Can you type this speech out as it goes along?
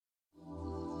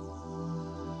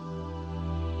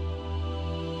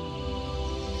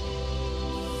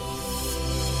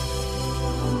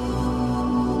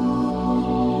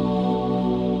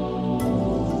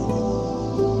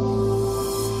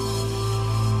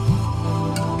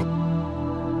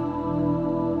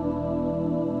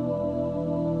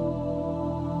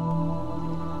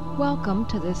Welcome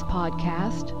to this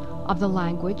podcast of The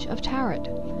Language of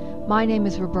Tarot. My name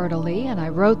is Roberta Lee, and I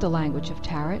wrote The Language of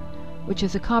Tarot, which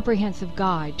is a comprehensive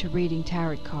guide to reading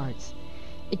tarot cards.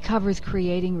 It covers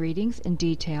creating readings in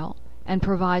detail and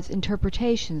provides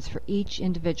interpretations for each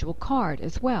individual card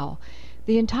as well.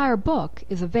 The entire book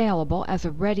is available as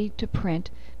a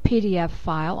ready-to-print PDF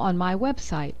file on my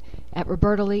website at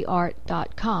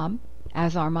robertaleeart.com,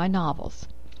 as are my novels.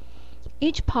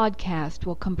 Each podcast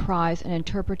will comprise an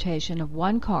interpretation of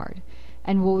one card,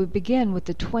 and will begin with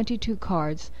the 22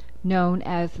 cards known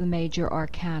as the Major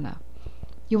Arcana.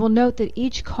 You will note that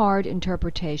each card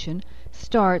interpretation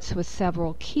starts with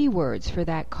several keywords for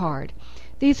that card.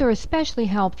 These are especially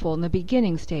helpful in the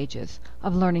beginning stages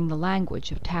of learning the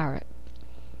language of tarot.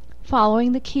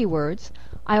 Following the keywords,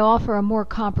 I offer a more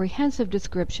comprehensive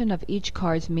description of each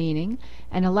card's meaning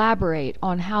and elaborate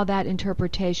on how that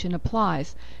interpretation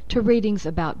applies to readings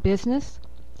about business,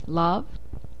 love,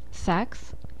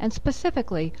 sex, and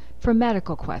specifically for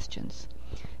medical questions.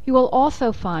 You will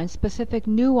also find specific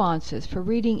nuances for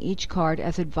reading each card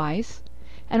as advice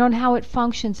and on how it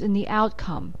functions in the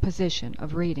outcome position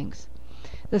of readings.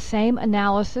 The same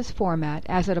analysis format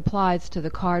as it applies to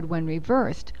the card when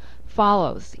reversed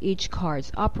follows each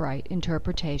card's upright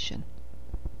interpretation.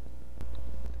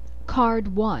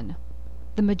 Card 1.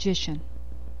 The Magician.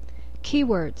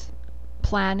 Keywords: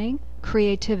 planning,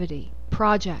 creativity,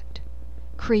 project,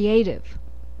 creative,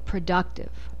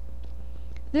 productive.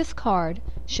 This card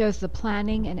shows the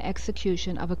planning and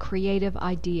execution of a creative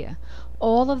idea.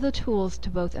 All of the tools to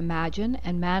both imagine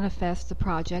and manifest the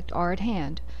project are at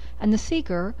hand, and the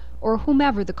seeker, or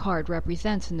whomever the card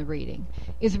represents in the reading,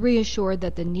 is reassured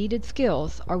that the needed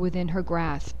skills are within her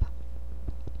grasp.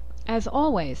 As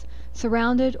always,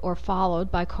 surrounded or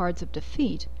followed by cards of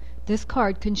defeat, this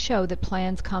card can show that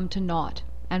plans come to naught,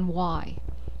 and why.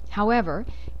 However,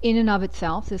 in and of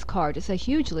itself, this card is a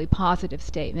hugely positive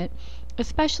statement,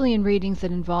 especially in readings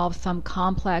that involve some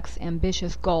complex,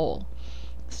 ambitious goal.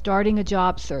 Starting a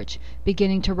job search,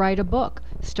 beginning to write a book,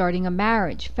 starting a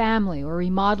marriage, family, or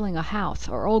remodeling a house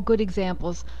are all good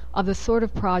examples of the sort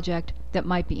of project that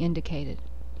might be indicated.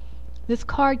 This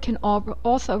card can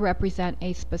also represent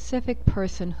a specific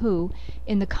person who,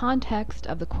 in the context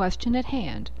of the question at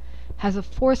hand, has a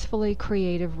forcefully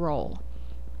creative role.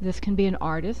 This can be an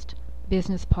artist,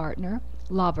 business partner,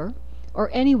 lover, or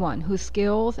anyone whose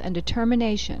skills and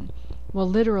determination will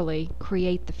literally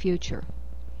create the future.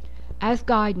 As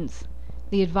guidance,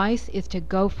 the advice is to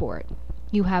go for it.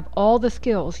 You have all the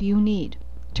skills you need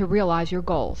to realize your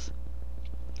goals.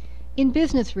 In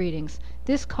business readings,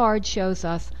 this card shows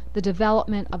us the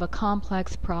development of a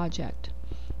complex project.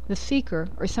 The seeker,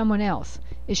 or someone else,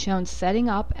 is shown setting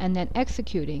up and then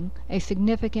executing a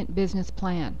significant business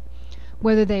plan.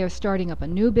 Whether they are starting up a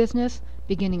new business,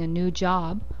 beginning a new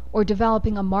job, or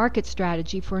developing a market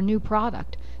strategy for a new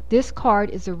product, this card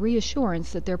is a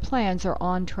reassurance that their plans are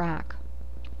on track.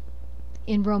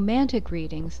 In romantic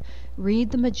readings,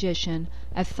 read the Magician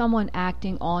as someone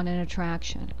acting on an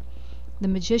attraction. The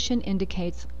Magician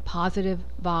indicates positive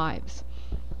vibes.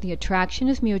 The attraction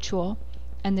is mutual,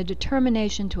 and the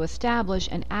determination to establish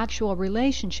an actual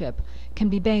relationship can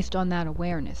be based on that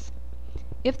awareness.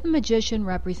 If the Magician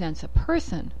represents a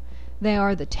person, they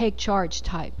are the take charge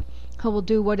type, who will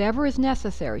do whatever is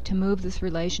necessary to move this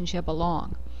relationship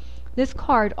along. This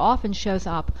card often shows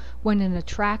up when an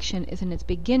attraction is in its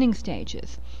beginning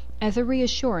stages, as a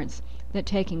reassurance that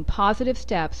taking positive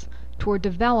steps toward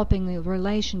developing the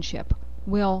relationship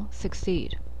will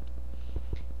succeed.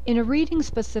 In a reading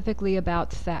specifically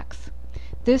about sex,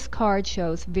 this card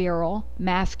shows virile,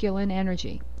 masculine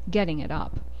energy, getting it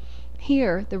up.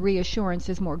 Here, the reassurance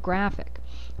is more graphic,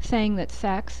 saying that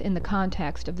sex, in the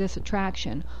context of this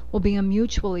attraction, will be a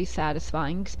mutually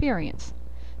satisfying experience.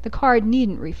 The card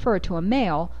needn't refer to a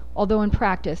male, although in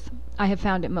practice I have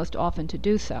found it most often to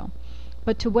do so,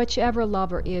 but to whichever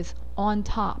lover is on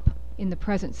top in the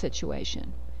present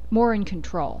situation, more in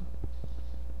control.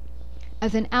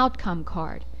 As an outcome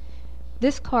card,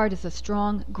 this card is a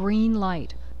strong green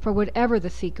light for whatever the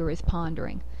seeker is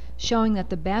pondering, showing that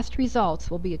the best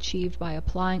results will be achieved by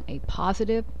applying a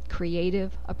positive,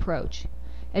 creative approach.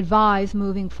 Advise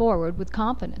moving forward with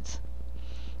confidence.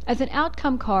 As an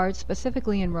outcome card,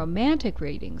 specifically in romantic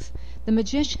readings, the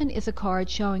Magician is a card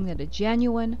showing that a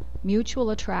genuine,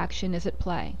 mutual attraction is at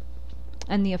play,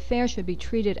 and the affair should be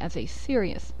treated as a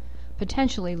serious,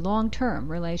 potentially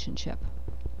long-term relationship.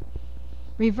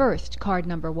 Reversed, card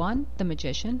number 1, the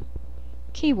Magician.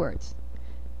 Keywords: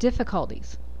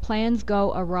 difficulties, plans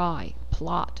go awry,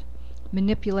 plot,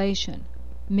 manipulation,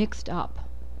 mixed up.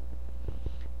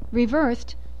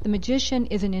 Reversed, The Magician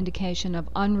is an indication of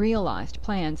unrealized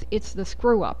plans. It's the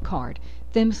screw-up card.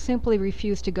 Things simply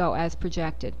refuse to go as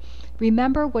projected.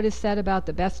 Remember what is said about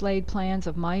the best-laid plans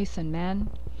of mice and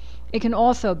men? It can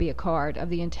also be a card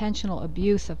of the intentional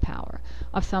abuse of power,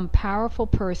 of some powerful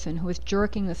person who is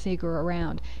jerking the seeker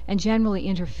around and generally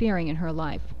interfering in her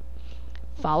life.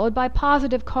 Followed by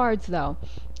positive cards, though,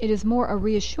 it is more a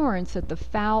reassurance that the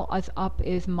foul up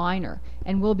is minor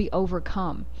and will be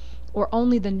overcome, or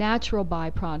only the natural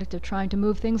byproduct of trying to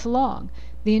move things along,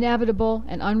 the inevitable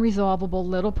and unresolvable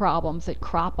little problems that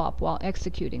crop up while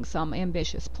executing some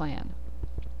ambitious plan.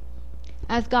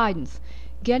 As guidance,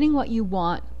 getting what you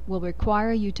want will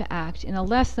require you to act in a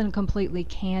less than completely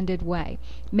candid way.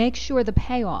 Make sure the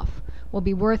payoff will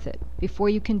be worth it before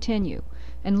you continue,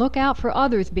 and look out for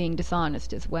others being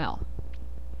dishonest as well.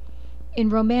 In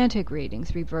romantic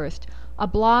readings reversed, a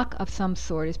block of some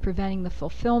sort is preventing the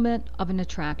fulfillment of an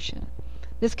attraction.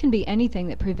 This can be anything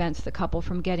that prevents the couple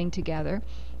from getting together,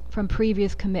 from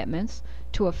previous commitments,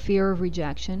 to a fear of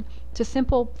rejection, to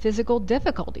simple physical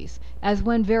difficulties, as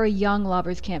when very young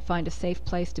lovers can't find a safe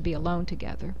place to be alone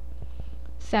together.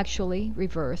 Sexually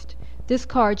reversed, this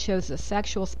card shows the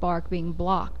sexual spark being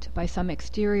blocked by some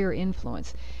exterior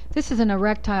influence. This is an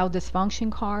erectile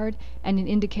dysfunction card and an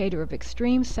indicator of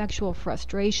extreme sexual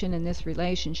frustration in this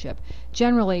relationship.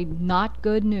 Generally not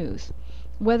good news.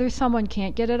 Whether someone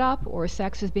can't get it up or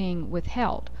sex is being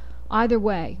withheld, either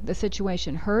way, the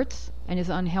situation hurts and is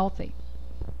unhealthy.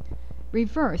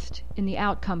 Reversed in the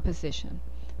outcome position,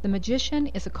 the Magician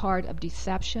is a card of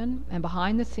deception and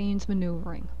behind-the-scenes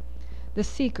maneuvering. The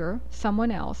seeker,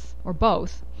 someone else, or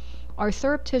both, are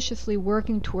surreptitiously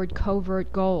working toward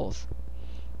covert goals.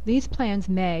 These plans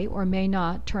may or may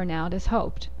not turn out as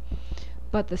hoped,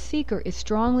 but the seeker is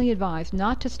strongly advised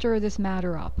not to stir this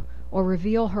matter up or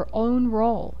reveal her own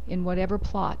role in whatever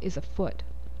plot is afoot.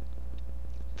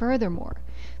 Furthermore,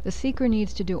 the seeker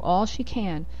needs to do all she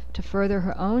can to further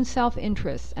her own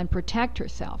self-interests and protect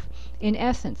herself. In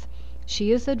essence,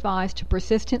 she is advised to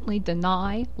persistently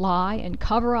deny, lie, and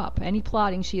cover up any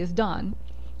plotting she has done,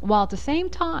 while at the same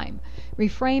time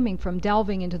refraining from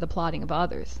delving into the plotting of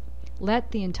others.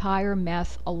 Let the entire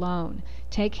mess alone.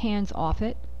 Take hands off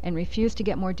it and refuse to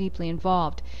get more deeply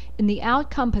involved. In the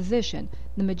outcome position,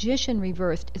 the Magician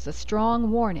reversed is a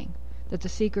strong warning that the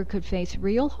seeker could face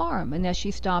real harm unless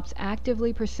she stops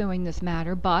actively pursuing this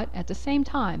matter, but at the same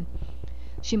time,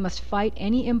 she must fight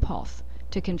any impulse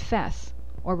to confess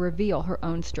or reveal her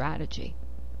own strategy.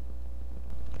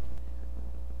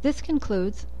 This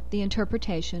concludes the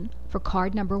interpretation for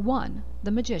card number 1,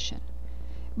 the Magician.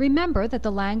 Remember that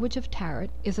the language of tarot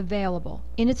is available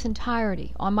in its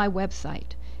entirety on my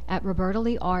website at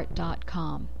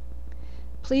robertaleeart.com.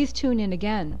 Please tune in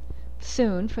again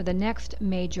soon for the next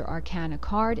major arcana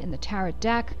card in the tarot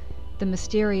deck, the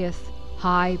mysterious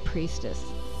High Priestess.